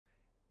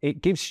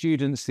It gives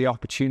students the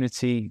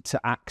opportunity to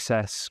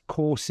access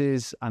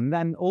courses and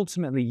then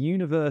ultimately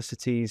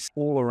universities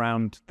all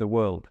around the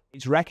world.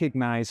 It's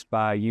recognised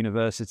by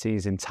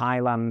universities in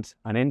Thailand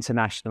and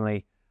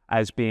internationally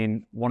as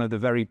being one of the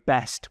very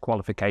best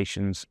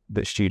qualifications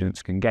that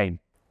students can gain.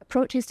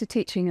 Approaches to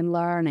teaching and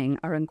learning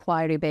are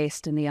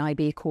inquiry-based in the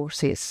IB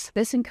courses.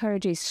 This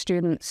encourages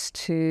students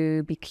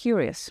to be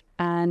curious,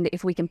 and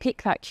if we can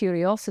pique that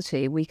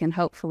curiosity, we can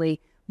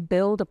hopefully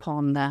build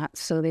upon that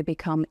so they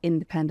become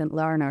independent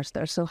learners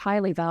that are so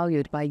highly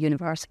valued by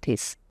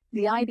universities.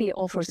 The IB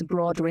offers a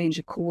broad range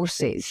of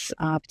courses,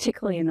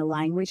 particularly in the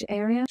language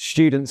area.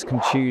 Students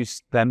can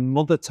choose their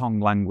mother tongue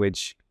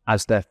language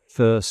as their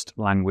first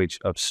language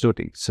of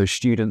study. So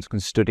students can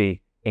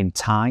study in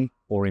Thai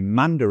or in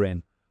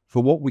Mandarin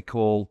for what we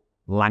call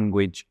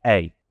language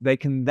A. They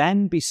can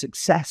then be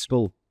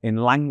successful in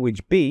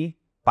language B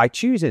by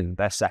choosing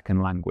their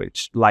second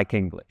language, like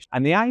English.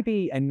 And the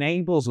IB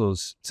enables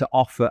us to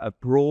offer a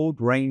broad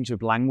range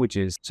of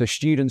languages, so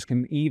students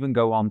can even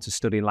go on to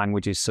study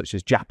languages such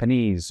as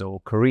Japanese or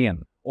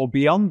Korean. Or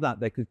beyond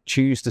that, they could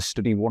choose to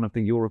study one of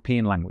the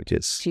European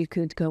languages. You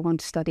could go on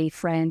to study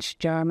French,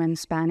 German,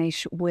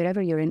 Spanish,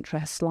 wherever your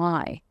interests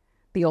lie.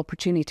 The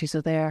opportunities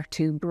are there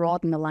to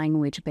broaden the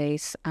language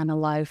base and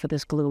allow for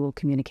this global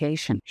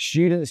communication.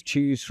 Students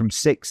choose from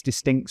 6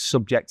 distinct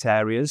subject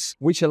areas,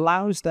 which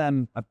allows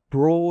them a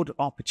broad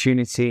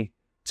opportunity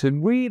to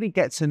really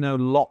get to know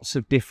lots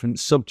of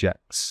different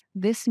subjects.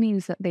 This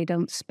means that they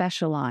don't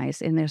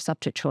specialise in their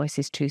subject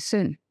choices too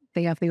soon.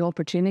 They have the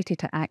opportunity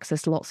to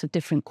access lots of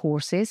different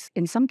courses,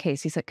 in some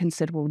cases at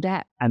considerable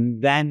depth.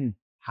 And then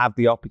have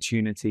the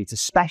opportunity to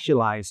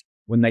specialise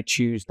when they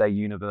choose their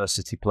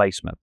university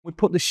placement. We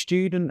put the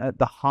student at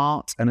the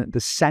heart and at the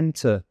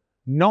centre,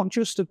 not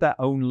just of their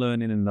own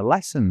learning and the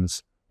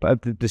lessons, but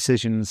of the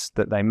decisions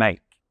that they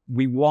make.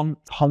 We want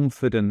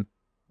confident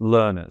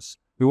learners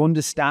who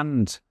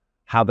understand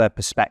how their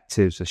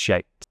perspectives are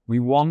shaped. We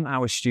want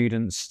our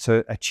students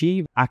to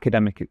achieve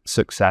academic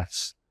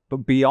success,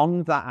 but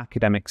beyond that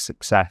academic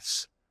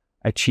success,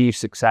 achieve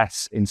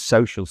success in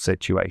social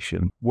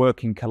situation,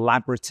 working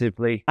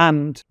collaboratively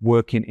and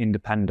working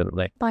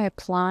independently. By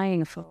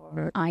applying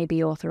for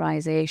IB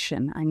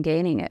authorisation and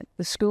gaining it,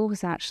 the school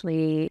has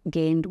actually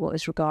gained what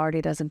is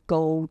regarded as a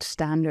gold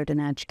standard in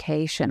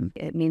education.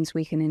 It means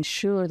we can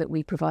ensure that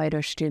we provide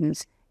our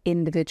students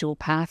individual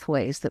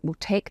pathways that will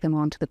take them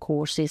onto the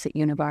courses at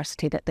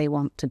university that they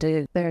want to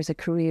do. There's a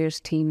careers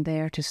team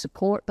there to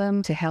support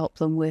them, to help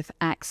them with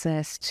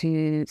access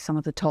to some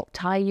of the top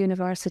Thai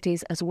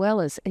universities as well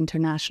as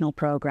international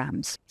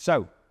programmes.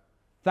 So,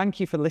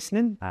 thank you for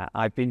listening.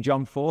 I've been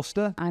John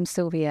Forster. I'm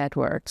Sylvie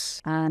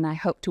Edwards, and I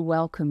hope to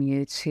welcome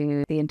you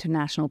to the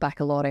International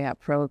Baccalaureate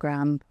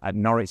programme at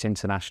Norwich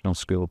International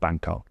School,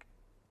 Bangkok.